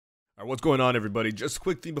Alright, what's going on, everybody? Just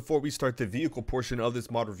quickly before we start the vehicle portion of this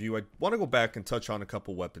mod review, I want to go back and touch on a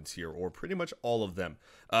couple weapons here, or pretty much all of them.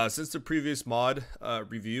 Since the previous mod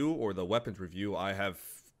review, or the weapons review, I have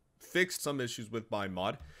fixed some issues with my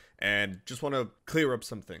mod, and just want to clear up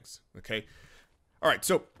some things, okay? Alright,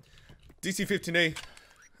 so, DC-15A,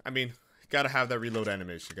 I mean, gotta have that reload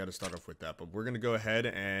animation, gotta start off with that, but we're gonna go ahead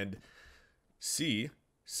and see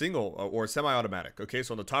single or semi-automatic. Okay,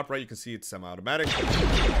 so on the top right you can see it's semi-automatic.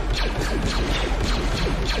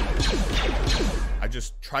 I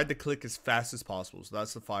just tried to click as fast as possible, so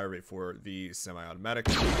that's the fire rate for the semi-automatic.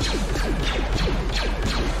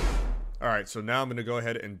 Alright, so now I'm gonna go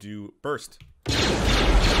ahead and do burst.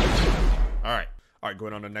 Alright,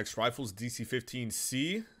 going on to the next rifles,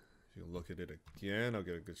 DC-15C. If you look at it again, I'll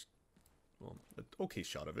get a good, well, an okay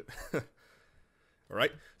shot of it.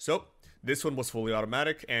 Alright, so this one was fully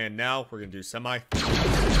automatic, and now we're gonna do semi.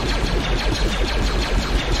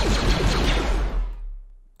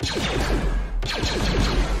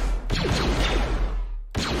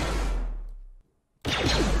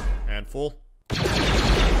 And full.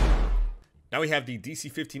 Now we have the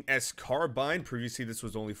DC-15S carbine. Previously this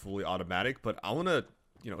was only fully automatic, but I wanna,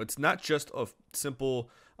 it's not just a simple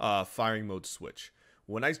firing mode switch.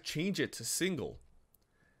 When I change it to single,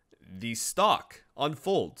 the stock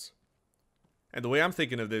unfolds. And the way I'm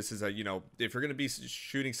thinking of this is that, if you're going to be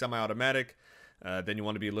shooting semi-automatic, then you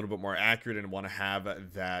want to be a little bit more accurate and want to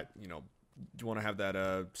have that, you want to have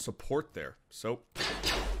that support there. So,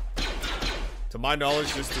 to my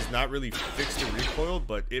knowledge, this does not really fix the recoil,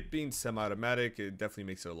 but it being semi-automatic, it definitely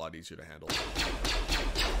makes it a lot easier to handle.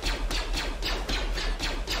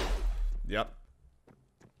 Yep.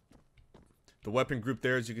 The weapon group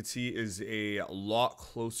there, as you can see, is a lot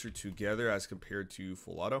closer together as compared to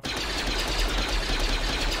full auto.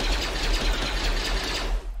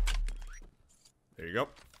 There you go.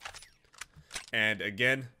 And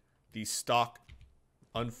again, the stock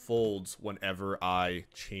unfolds whenever I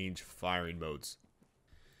change firing modes.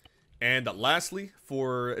 And lastly,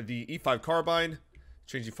 for the E5 carbine,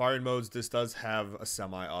 changing firing modes, this does have a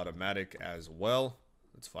semi-automatic as well.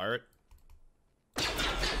 Let's fire it.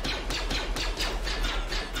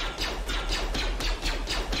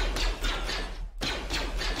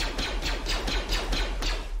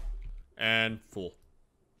 And full.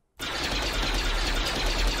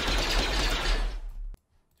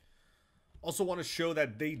 Also want to show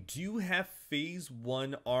that they do have phase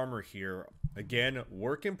 1 armor here. Again,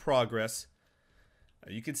 work in progress.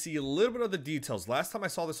 You can see a little bit of the details. Last time I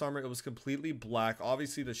saw this armor, it was completely black.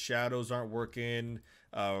 Obviously the shadows aren't working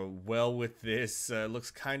well with this. It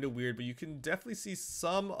looks kind of weird, but you can definitely see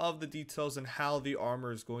some of the details and how the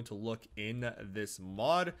armor is going to look in this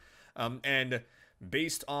mod. And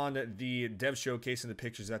based on the dev showcase and the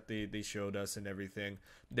pictures that they showed us and everything,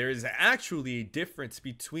 there is actually a difference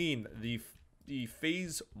between the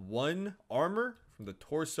phase 1 armor from the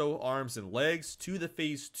torso, arms, and legs to the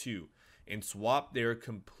phase 2. In swap, they're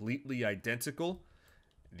completely identical.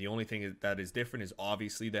 The only thing that is different is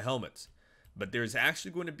obviously the helmets. But there's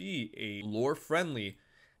actually going to be a lore-friendly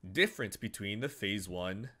difference between the phase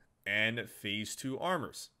 1 and phase 2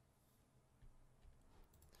 armors.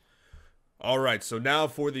 Alright, so now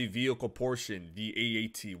for the vehicle portion, the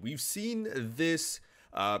AAT. We've seen this,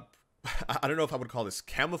 I don't know if I would call this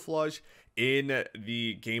camouflage, in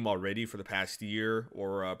the game already for the past year,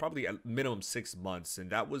 or probably at minimum 6 months, and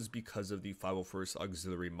that was because of the 501st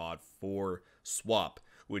Auxiliary mod for Swap,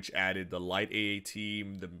 which added the light AAT,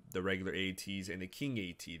 the regular AATs, and the King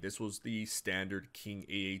AAT. This was the standard King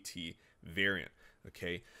AAT variant,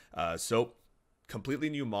 okay? So completely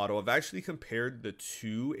new model. I've actually compared the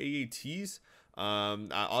two AATs.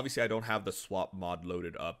 Obviously I don't have the swap mod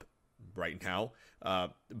loaded up right now,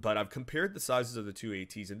 but I've compared the sizes of the two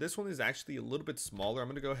AATs, and this one is actually a little bit smaller. I'm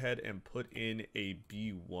going to go ahead and put in a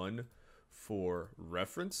B1 for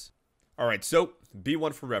reference. Alright, so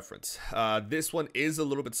B1 for reference. This one is a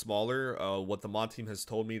little bit smaller. What the mod team has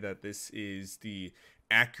told me that this is the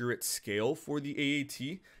accurate scale for the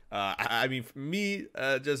AAT. I mean, for me,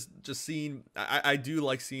 just seeing, I do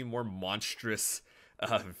like seeing more monstrous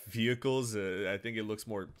vehicles. I think it looks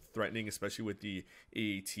more threatening, especially with the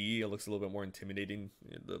AAT. It looks a little bit more intimidating,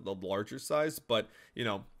 the larger size. But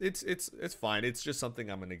it's fine. It's just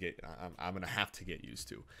something I'm gonna have to get used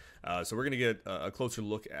to. So we're gonna get a closer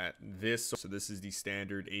look at this. So this is the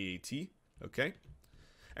standard AAT. Okay.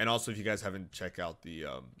 And also, if you guys haven't checked out the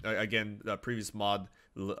again, the previous mod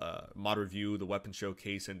review, the weapon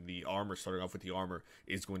showcase, and the armor, starting off with the armor,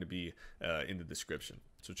 is going to be in the description,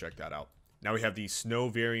 so check that out. Now we have the snow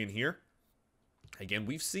variant here. Again,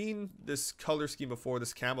 we've seen this color scheme before,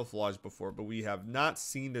 this camouflage before, but we have not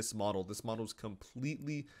seen this model. This model is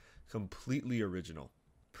completely original.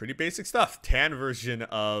 Pretty basic stuff. Tan version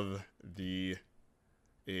of the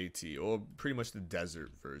AAT, or pretty much the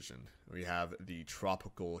desert version. We have the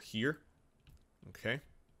tropical here. Okay.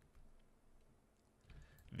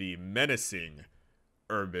 The menacing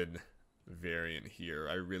urban variant here.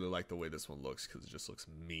 I really like the way this one looks because it just looks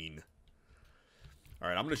mean. All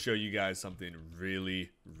right, I'm going to show you guys something really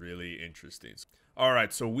interesting. All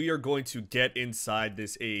right, so we are going to get inside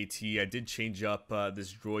this AAT. I did change up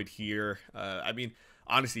this droid here. I mean,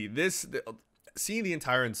 honestly, seeing the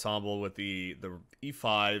entire ensemble with the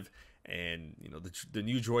E5 and, you know, the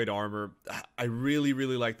new droid armor, I really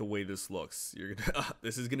like the way this looks.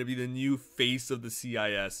 This is gonna be the new face of the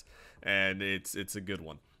CIS, and it's a good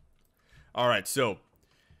one. All right, so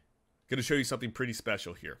gonna show you something pretty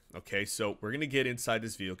special here. Okay, so we're gonna get inside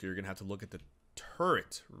this vehicle. You're gonna have to look at the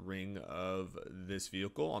turret ring of this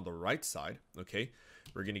vehicle on the right side. Okay,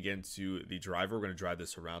 we're gonna get into the driver. We're gonna drive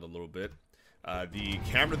this around a little bit. The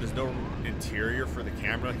camera, there's no interior for the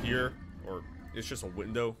camera here, or it's just a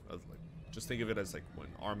window of, like, just think of it as like when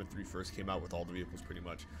Arma 3 first came out with all the vehicles pretty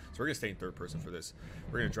much. So we're gonna stay in third person for this.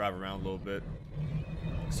 We're gonna drive around a little bit.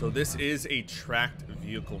 So this is a tracked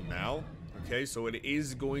vehicle now. Okay, so it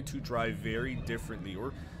is going to drive very differently,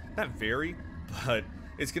 or not very, but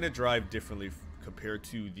it's gonna drive differently compared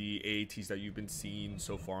to the AATs that you've been seeing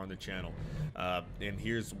so far on the channel. And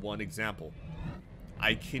here's one example.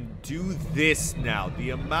 I can do this now. The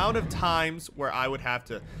amount of times where I would have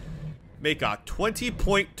to make a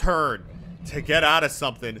 20-point turn to get out of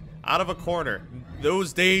something, out of a corner,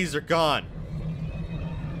 those days are gone.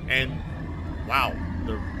 And wow,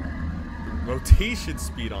 the rotation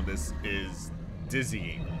speed on this is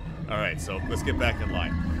dizzying. All right, so let's get back in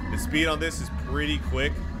line. The speed on this is pretty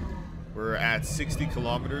quick. We're at 60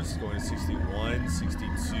 kilometers, going to 61,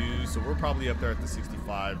 62, so we're probably up there at the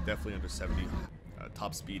 65, definitely under 70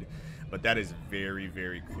 top speed, but that is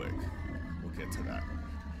very quick. We'll get to that.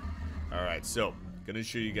 All right, so gonna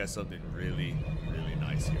show you guys something really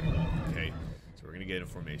nice here. Okay, so we're gonna get in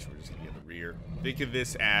formation. We're just gonna get in the rear. Think of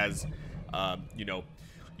this as, you know,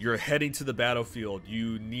 you're heading to the battlefield.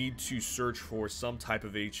 You need to search for some type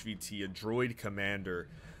of HVT, a droid commander,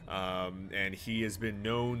 and he has been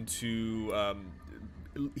known to,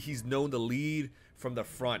 he's known to lead from the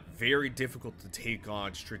front. Very difficult to take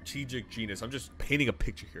on. Strategic genius. I'm just painting a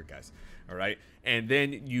picture here, guys. All right, and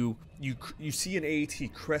then you see an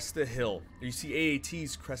AAT crest the hill. You see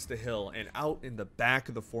AATs crest the hill, and out in the back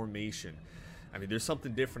of the formation, I mean, there's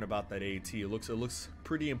something different about that AAT. It looks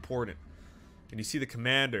pretty important. And you see the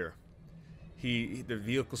commander. The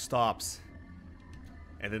vehicle stops,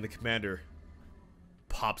 and then the commander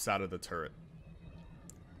pops out of the turret.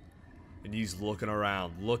 And he's looking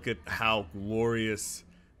around. Look at how glorious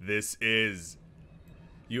this is.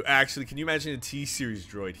 You actually, can you imagine a T-Series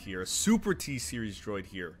droid here? A super T-Series droid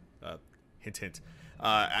here. Hint, hint.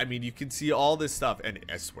 I mean, you can see all this stuff. And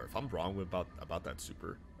I swear, if I'm wrong about that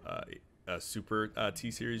super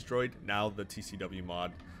T-Series droid, now the TCW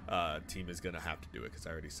mod team is going to have to do it because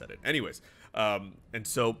I already said it. Anyways, and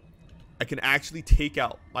so I can actually take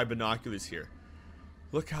out my binoculars here.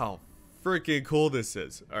 Look how freaking cool this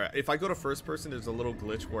is. All right, if I go to first person, there's a little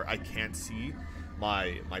glitch where I can't see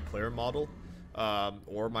my player model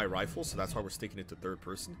or my rifle, so that's why we're sticking it to third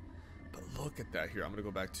person. But look at that here. I'm gonna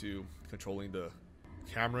go back to controlling the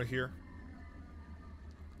camera here.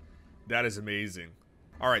 That is amazing.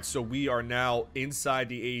 All right, so we are now inside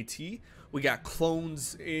the AAT. We got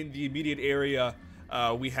clones in the immediate area.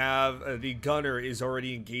 We have the gunner is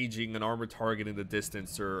already engaging an armored target in the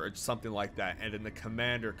distance or something like that, and then the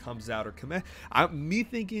commander comes out. Or me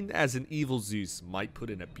thinking as an evil Zeus might put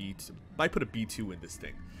in a B2, might put a B2 in this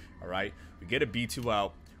thing. All right, we get a B2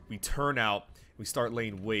 out, we turn out, we start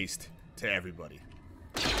laying waste to everybody.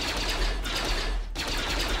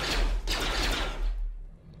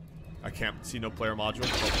 I can't see no player module,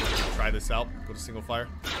 so we're gonna try this out. Go to single fire.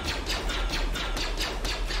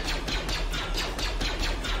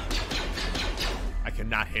 I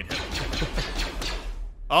cannot hit him.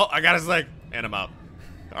 Oh, I got his leg, and I'm out.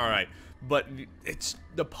 All right, but it's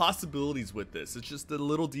the possibilities with this. It's just the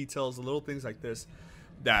little details, the little things like this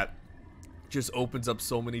that just opens up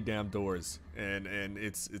so many damn doors, and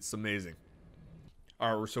it's amazing.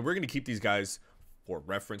 All right, so we're gonna keep these guys for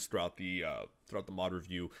reference throughout the mod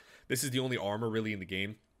review. This is the only armor really in the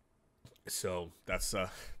game, so that's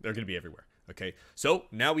they're gonna be everywhere. Okay, so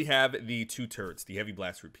now we have the two turrets, the heavy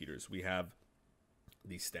blast repeaters. We have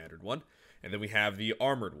the standard one, and then we have the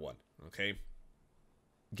armored one. Okay,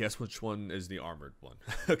 guess which one is the armored one?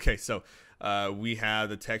 Okay, so We have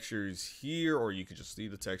the textures here, or you can just see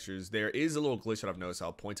the textures. There is a little glitch that I've noticed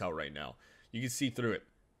I'll point out right now. You can see through it.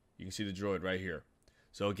 You can see the droid right here.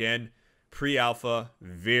 So again, pre-alpha,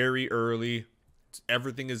 very early.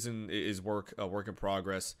 Everything is work in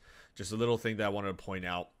progress. Just a little thing that I wanted to point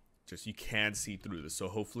out. Just you can see through this. So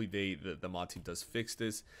hopefully the mod team does fix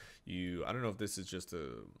this. I don't know if this is just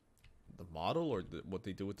the model or what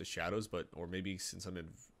they do with the shadows, or maybe since I'm in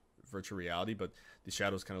virtual reality, but the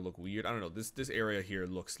shadows kind of look weird. I don't know. This area here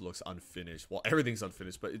looks unfinished. Well, everything's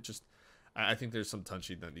unfinished, but it just I think there's some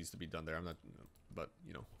touching that needs to be done there. I'm not, but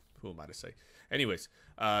you know, who am I to say? Anyways,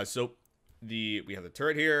 so we have the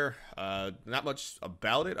turret here. Not much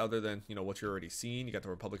about it other than, you know, what you're already seeing. You got the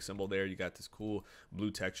Republic symbol there. You got this cool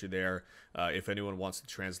blue texture there. If anyone wants to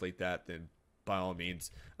translate that, then by all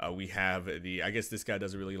means. We have I guess this guy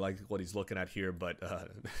doesn't really like what he's looking at here, but a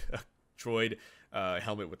droid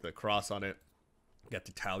helmet with the cross on it. Got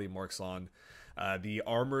the tally marks on. The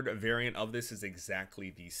armored variant of this is exactly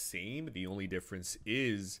the same. The only difference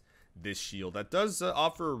is this shield that does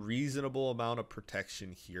offer a reasonable amount of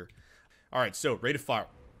protection here. All right, so rate of fire.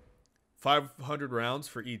 500 rounds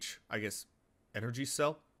for each, I guess, energy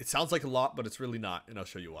cell. It sounds like a lot, but it's really not, and I'll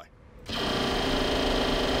show you why.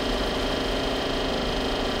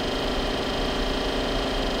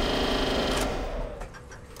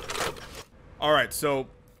 All right, so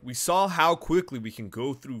we saw how quickly we can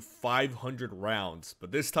go through 500 rounds,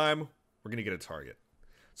 but this time we're gonna get a target.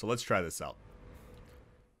 So let's try this out.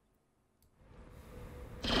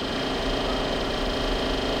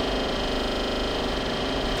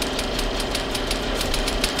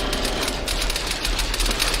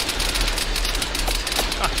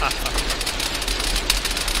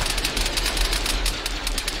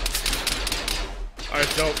 All right,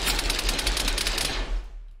 so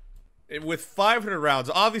with 500 rounds,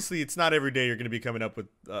 obviously it's not every day you're going to be coming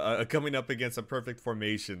up against a perfect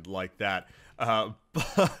formation like that.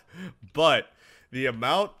 But the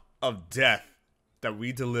amount of death that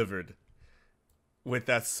we delivered with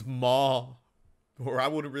that small, or I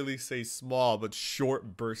wouldn't really say small, but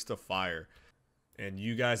short burst of fire. And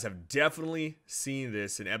you guys have definitely seen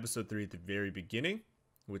this in episode 3 at the very beginning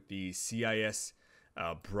with the CIS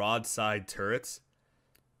broadside turrets.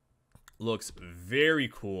 Looks very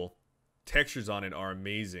cool. Textures on it are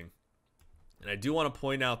amazing. And I do want to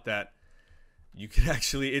point out that you can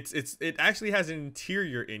actually, it actually has an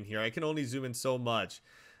interior in here. I can only zoom in so much,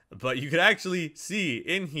 but you can actually see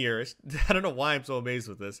in here, I don't know why I'm so amazed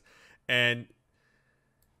with this, and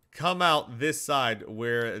come out this side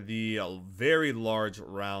where the very large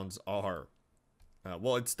rounds are.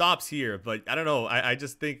 Well, it stops here, but I don't know. I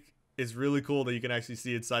just think it's really cool that you can actually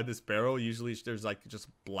see inside this barrel. Usually there's like just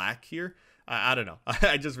black here. I don't know.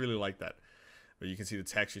 I just really like that. But you can see the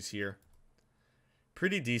textures here.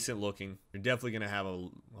 Pretty decent looking. You're definitely going to have a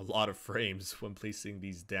lot of frames when placing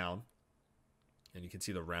these down. And you can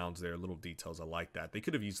see the rounds there, little details. I like that. They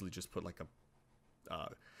could have easily just put like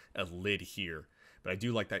a lid here. But I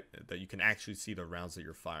do like that you can actually see the rounds that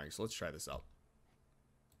you're firing. So let's try this out.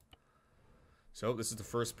 So this is the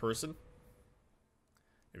first person.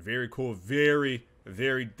 A very cool, very,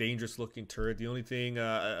 very dangerous looking turret. The only thing,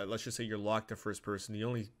 let's just say you're locked to first person. The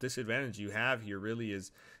only disadvantage you have here really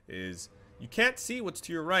is you can't see what's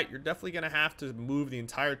to your right. You're definitely going to have to move the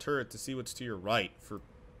entire turret to see what's to your right for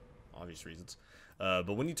obvious reasons.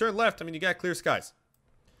 But when you turn left, I mean, you got clear skies.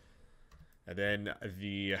 And then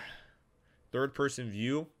the third person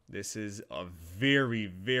view, this is a very,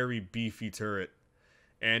 very beefy turret.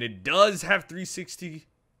 And it does have 360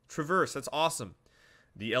 traverse. That's awesome.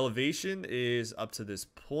 The elevation is up to this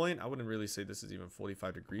point. I wouldn't really say this is even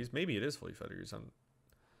 45 degrees. Maybe it is 45 degrees. It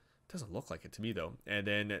doesn't look like it to me, though. And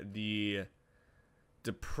then the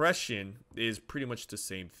depression is pretty much the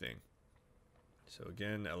same thing. So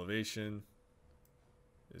again, elevation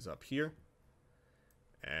is up here.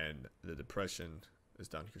 And the depression is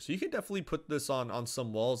down here. So you can definitely put this on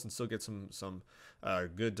some walls and still get some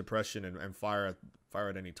good depression and fire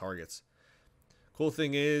at any targets. Cool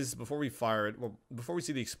thing is, before we fire it, well, before we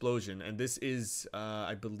see the explosion, and this is,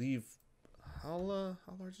 I believe, how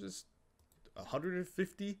large is this?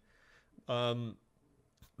 150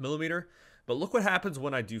 millimeter. But look what happens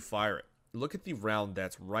when I do fire it. Look at the round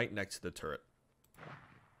that's right next to the turret.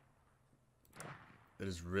 That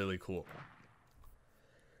is really cool.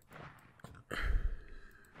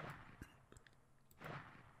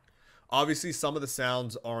 Obviously, some of the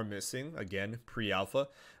sounds are missing, again, pre-alpha,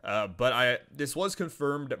 but this was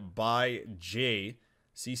confirmed by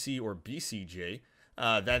CC or BCJ,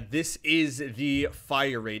 that this is the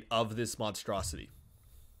fire rate of this monstrosity.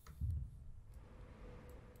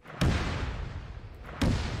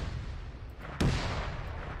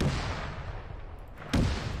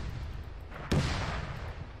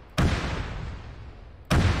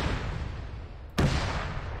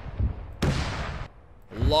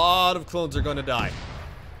 lot of clones are gonna die.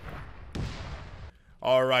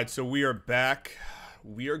 Alright, so we are back.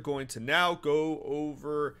 We are going to now go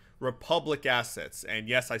over Republic assets. And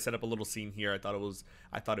yes, I set up a little scene here. I thought it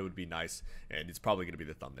would be nice, and it's probably going to be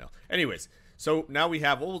the thumbnail. Anyways, so now we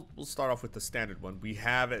have, we'll start off with the standard one. We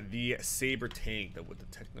have the Saber tank, with the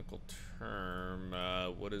technical term,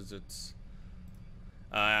 what is it?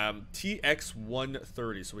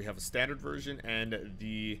 TX-130. So we have a standard version and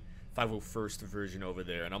the 501st version over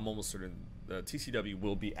there, and I'm almost certain the TCW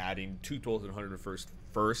will be adding 212 and 101st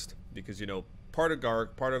first, because, you know, part of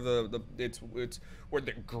GARC, part of it's where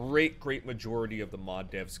the great majority of the mod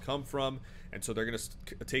devs come from, and so they're gonna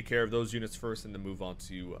take care of those units first and then move on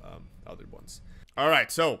to other ones. All right,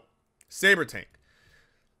 so Saber tank.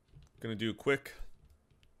 Gonna do a quick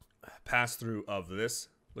pass through of this.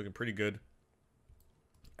 Looking pretty good.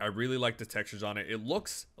 I really like the textures on it. It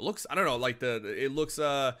looks I don't know, like it looks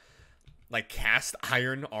like cast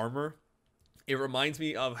iron armor. It reminds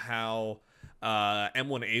me of how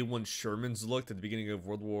M1A1 Shermans looked at the beginning of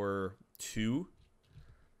World War II.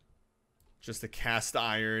 Just the cast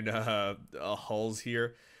iron hulls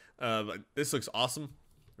here. This looks awesome.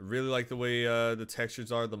 I really like the way the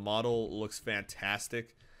textures are. The model looks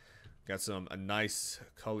fantastic. Got some nice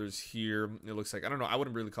colors here. It looks like, I don't know, I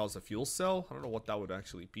wouldn't really call this a fuel cell. I don't know what that would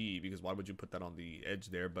actually be, because why would you put that on the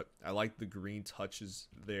edge there? But I like the green touches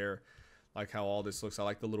there. Like how all this looks. I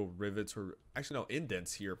like the little rivets, or actually no,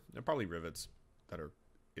 indents here. They're probably rivets that are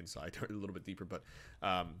inside or a little bit deeper, but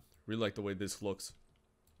really like the way this looks.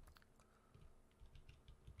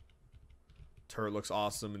 Turret looks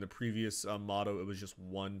awesome. In the previous model, it was just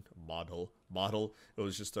one model. It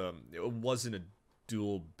was just it wasn't a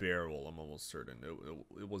dual barrel. I'm almost certain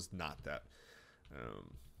it was not that.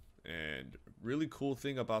 And really cool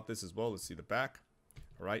thing about this as well. Let's see the back.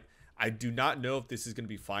 All right. I do not know if this is going to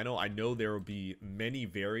be final. I know there will be many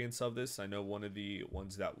variants of this. I know one of the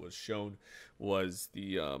ones that was shown was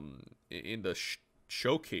the in the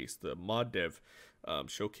showcase, the mod dev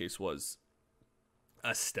showcase, was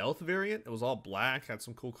a stealth variant. It was all black, had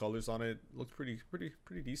some cool colors on it. Looked pretty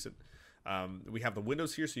decent. We have the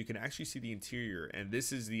windows here, so you can actually see the interior, and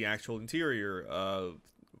this is the actual interior of,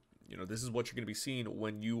 you know, this is what you're going to be seeing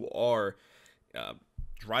when you are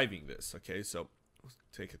driving this. Okay, so let's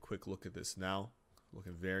take a quick look at this now.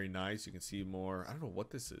 Looking very nice. You can see more. I don't know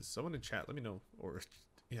what this is. Someone in chat, let me know, or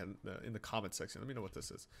yeah, in the comment section, let me know what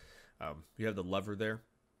this is. You have the lever there.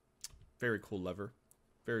 Very cool lever.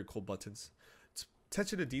 Very cool buttons. It's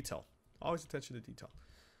attention to detail. Always attention to detail.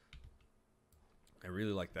 I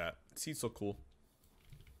really like that. Seats look cool.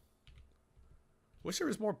 Wish there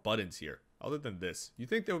was more buttons here other than this. You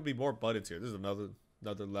think there would be more buttons here? This is another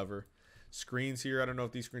lever. Screens here. I don't know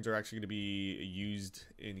if these screens are actually going to be used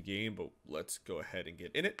in game, but let's go ahead and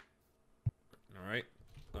get in it. All right.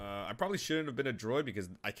 I probably shouldn't have been a droid because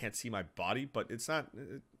I can't see my body, but it's not.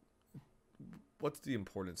 What's the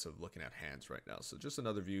importance of looking at hands right now? So just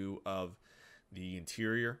another view of the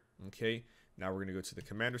interior. Okay. Now we're going to go to the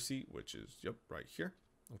commander seat, which is, yep, right here.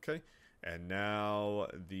 Okay. And now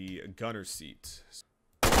the gunner seat.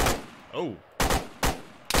 Oh.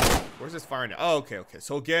 Where's this firing? Oh, okay.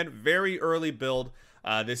 So again, very early build.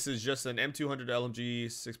 This is just an M200 LMG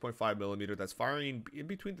 6.5mm that's firing in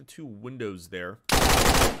between the two windows there.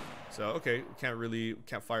 So, okay,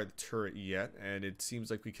 can't fire the turret yet. And it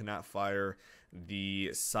seems like we cannot fire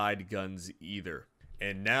the side guns either.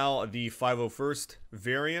 And now the 501st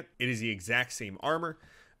variant, it is the exact same armor,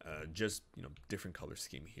 just, you know, different color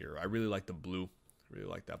scheme here. I really like the blue. Really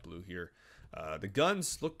like that blue here. The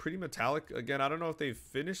guns look pretty metallic. Again, I don't know if they've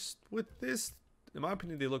finished with this. In my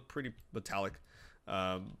opinion, they look pretty metallic.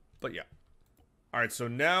 But yeah. All right, so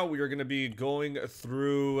now we are going to be going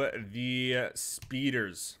through the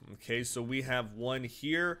speeders. Okay, so we have one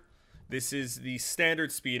here. This is the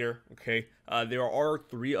standard speeder, okay? There are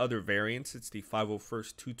 3 other variants. It's the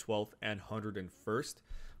 501st, 212th, and 101st.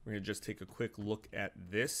 We're going to just take a quick look at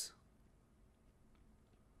this.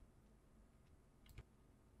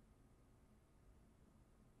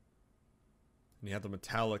 And you have the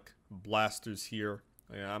metallic blasters here.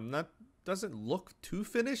 Doesn't look too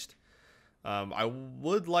finished. I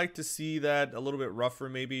would like to see that a little bit rougher,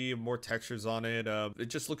 maybe more textures on it. It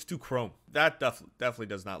just looks too chrome. That definitely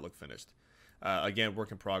does not look finished. Again,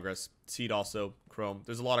 work in progress. Seat also chrome.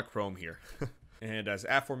 There's a lot of chrome here. And as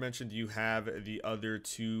aforementioned, you have the other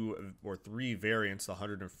 2 or 3 variants: the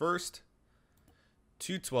 101st,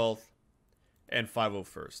 212th, and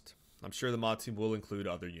 501st. I'm sure the mod team will include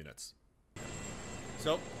other units.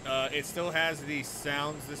 So it still has the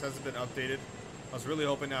sounds. This hasn't been updated. I was really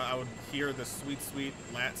hoping I would hear the sweet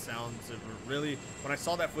lat sounds. It really, when I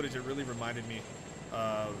saw that footage, it really reminded me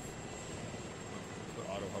of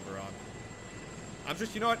auto hover on. I'm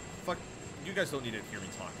just, you know what? Fuck, you guys don't need to hear me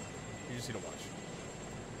talk. You just need to watch.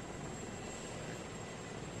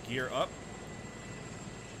 Gear up.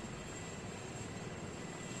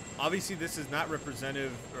 Obviously, this is not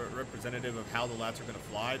representative of how the lats are going to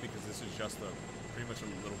fly, because this is just pretty much a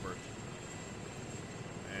little bird.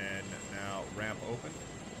 And now ramp open.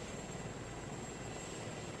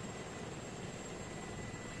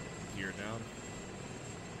 Gear down.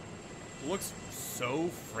 Looks so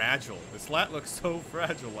fragile. This lat looks so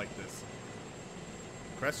fragile like this.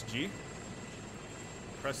 Press G.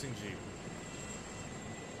 Pressing G.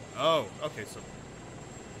 Oh, okay, so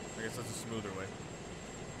I guess that's a smoother way.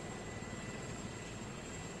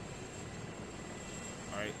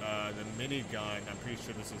 Alright, the minigun, I'm pretty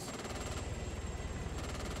sure this is...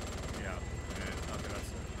 Yeah, and, okay,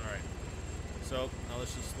 that's it. Alright. So, now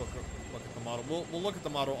let's just look at the model. We'll look at the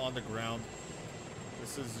model on the ground.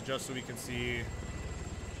 This is just so we can see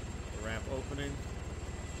the ramp opening.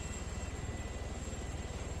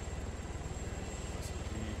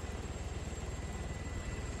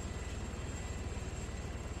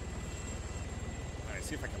 Alright,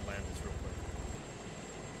 see if I can land this real quick.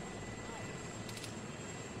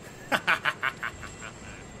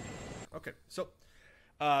 Okay, so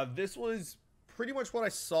this was pretty much what I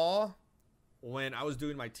saw when I was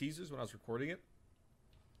doing my teasers, when I was recording it.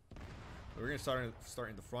 We're gonna start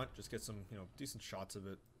in the front, just get some, you know, decent shots of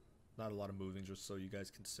it. Not a lot of moving, just so you guys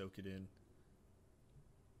can soak it in.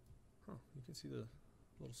 Huh, you can see the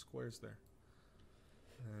little squares there.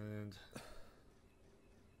 And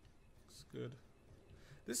it's good.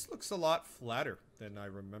 This looks a lot flatter than I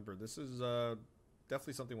remember. This is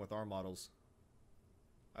definitely something with our models.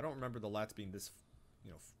 I don't remember the lats being this,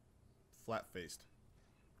 you know, flat-faced.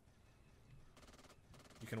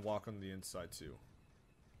 You can walk on the inside too.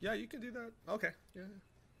 Yeah, you can do that. Okay. Yeah.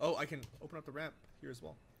 Oh, I can open up the ramp here as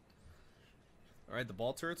well. All right, the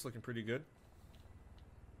ball turret's looking pretty good.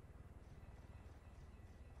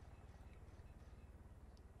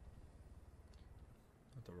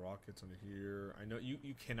 Got the rockets under here. I know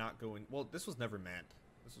you cannot go in. Well, this was never manned.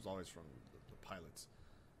 This was always from the pilots.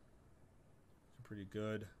 Pretty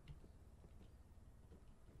good.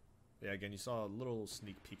 Yeah, again, you saw a little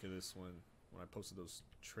sneak peek of this when I posted those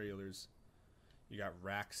trailers. You got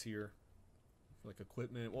racks here for like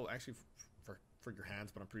equipment. Well, actually for your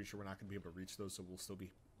hands, but I'm pretty sure we're not going to be able to reach those, so we'll still be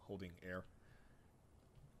holding air.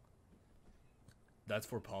 That's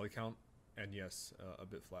for poly count, and yes, a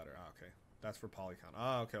bit flatter. Ah, okay. That's for poly count.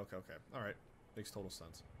 Ah, okay. All right, makes total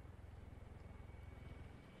sense.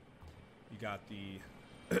 You got the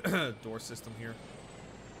door system here.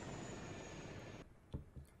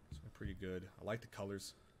 It's pretty good. I like the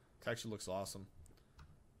colors. It actually looks awesome.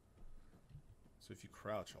 So if you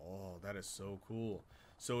crouch, oh, that is so cool.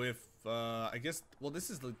 So if I guess, well, this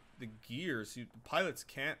is the gears. The pilots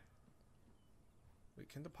can't. Wait,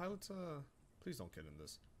 can the pilots? Please don't get in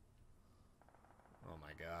this. Oh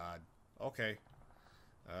my God. Okay.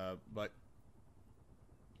 But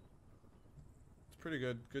it's pretty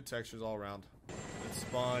good. Good textures all around. Let's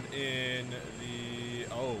spawn in the...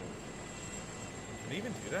 Oh. Can they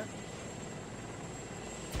even do that?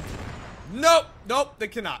 Nope. Nope. They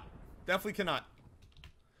cannot. Definitely cannot.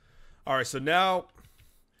 Alright, so now...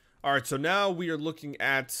 Alright, so now we are looking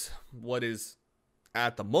at what is,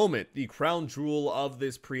 at the moment, the crown jewel of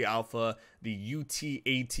this pre-alpha, the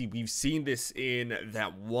UT-AT. We've seen this in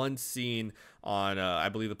that one scene on, I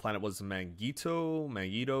believe the planet was Magneto,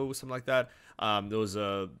 something like that. There was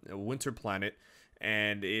a winter planet,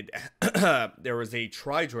 and it there was a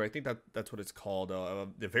tri-droid, I think that's what it's called,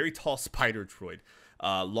 the very tall spider droid,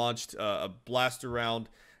 launched a blaster round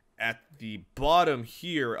at the bottom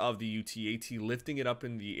here of the UT-AT, lifting it up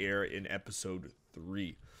in the air in episode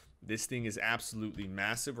 3. This thing is absolutely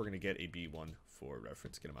massive. We're going to get a B1 for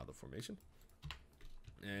reference. Get him out of the formation.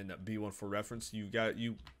 And B1 for reference. You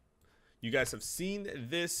guys have seen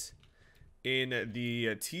this in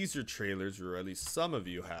the teaser trailers, or at least some of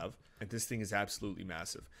you have. And this thing is absolutely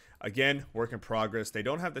massive. Again, work in progress. They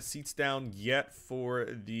don't have the seats down yet for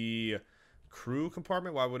the crew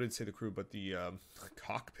compartment. Well, I wouldn't say the crew, but the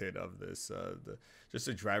cockpit of this. Just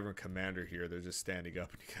the driver and commander here. They're just standing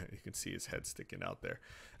up, and you can see his head sticking out there.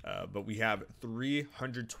 But we have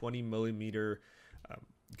 320 millimeter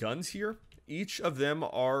guns here. Each of them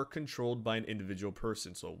are controlled by an individual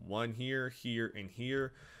person. So one here, here, and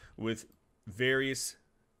here, with various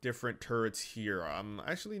different turrets here. I'm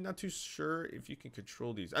actually not too sure if you can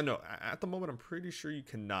control these. I know at the moment I'm pretty sure you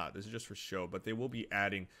cannot. This is just for show, but they will be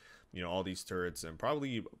adding, you know, all these turrets, and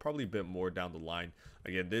probably a bit more down the line.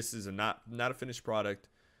 Again, this is not a finished product.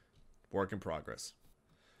 Work in progress.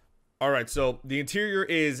 All right, so the interior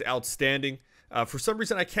is outstanding. For some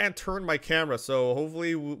reason, I can't turn my camera, so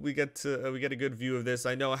hopefully we get a good view of this.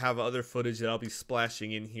 I know I have other footage that I'll be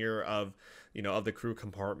splashing in here of, of the crew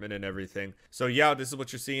compartment and everything. So yeah, this is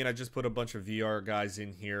what you're seeing. I just put a bunch of VR guys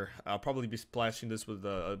in here. I'll probably be splashing this with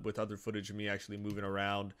other footage of me actually moving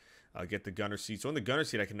around. Get the gunner seat. So in the gunner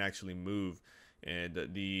seat, I can actually move, and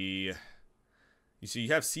you see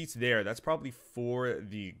you have seats there. That's probably for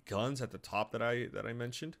the guns at the top that I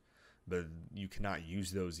mentioned, but you cannot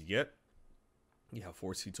use those yet. You have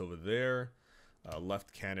 4 seats over there,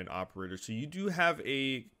 left cannon operator. So you do have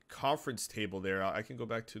a conference table there. I can go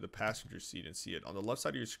back to the passenger seat and see it on the left side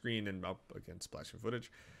of your screen, and again, splashing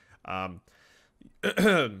footage.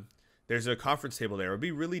 There's a conference table there. It would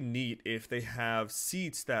be really neat if they have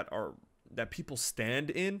seats that people stand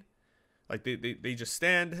in. Like they just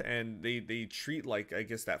stand and they treat, like, I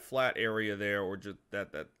guess, that flat area there, or just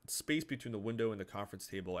that space between the window and the conference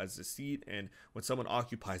table as a seat, and when someone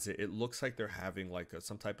occupies it, it looks like they're having like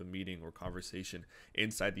some type of meeting or conversation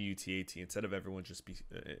inside the UTAT instead of everyone just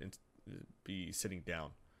be sitting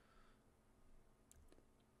down.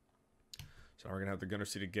 So we're gonna have the gunner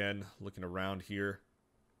seat again, looking around here,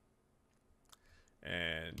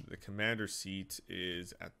 and the commander seat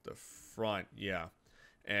is at the front. Yeah.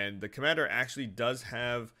 And the commander actually does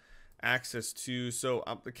have access to, so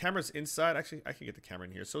the camera's inside. Actually, I can get the camera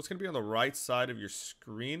in here. So it's going to be on the right side of your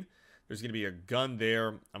screen. There's going to be a gun there.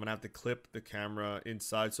 I'm going to have to clip the camera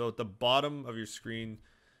inside. So at the bottom of your screen,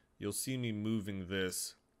 you'll see me moving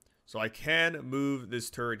this. So I can move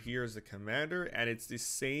this turret here as the commander, and it's the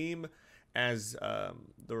same as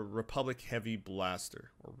the Republic Heavy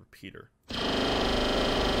Blaster, or repeater.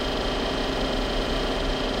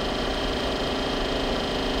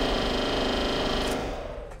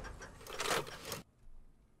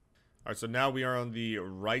 Alright, so now we are on the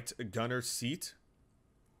right gunner seat.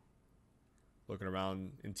 Looking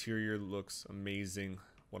around, interior looks amazing.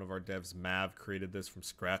 One of our devs, Mav, created this from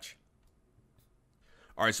scratch.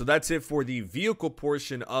 Alright, so that's it for the vehicle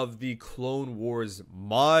portion of the Clone Wars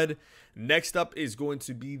mod. Next up is going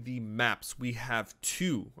to be the maps. We have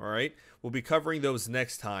 2, alright? We'll be covering those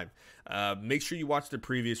next time. Make sure you watch the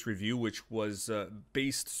previous review, which was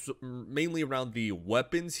based mainly around the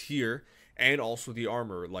weapons here, and also the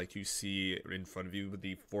armor, like you see in front of you with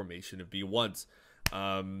the formation of B1s.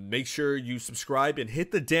 Make sure you subscribe and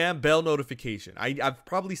hit the damn bell notification. I've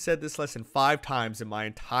probably said this less than 5 times in my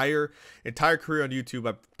entire career on YouTube.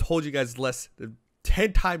 I've told you guys less than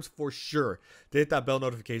 10 times for sure to hit that bell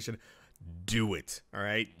notification. Do it, all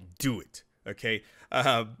right? Do it. Okay,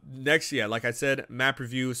 next, yeah, like I said, map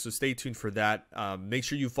review, so stay tuned for that. Make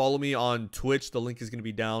sure you follow me on Twitch. The link is going to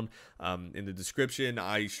be down in the description.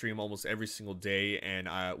 I stream almost every single day, and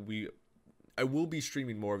I will be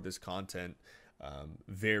streaming more of this content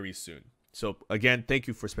very soon. So again, thank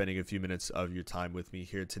you for spending a few minutes of your time with me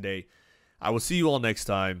here today. I will see you all next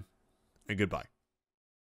time, and goodbye.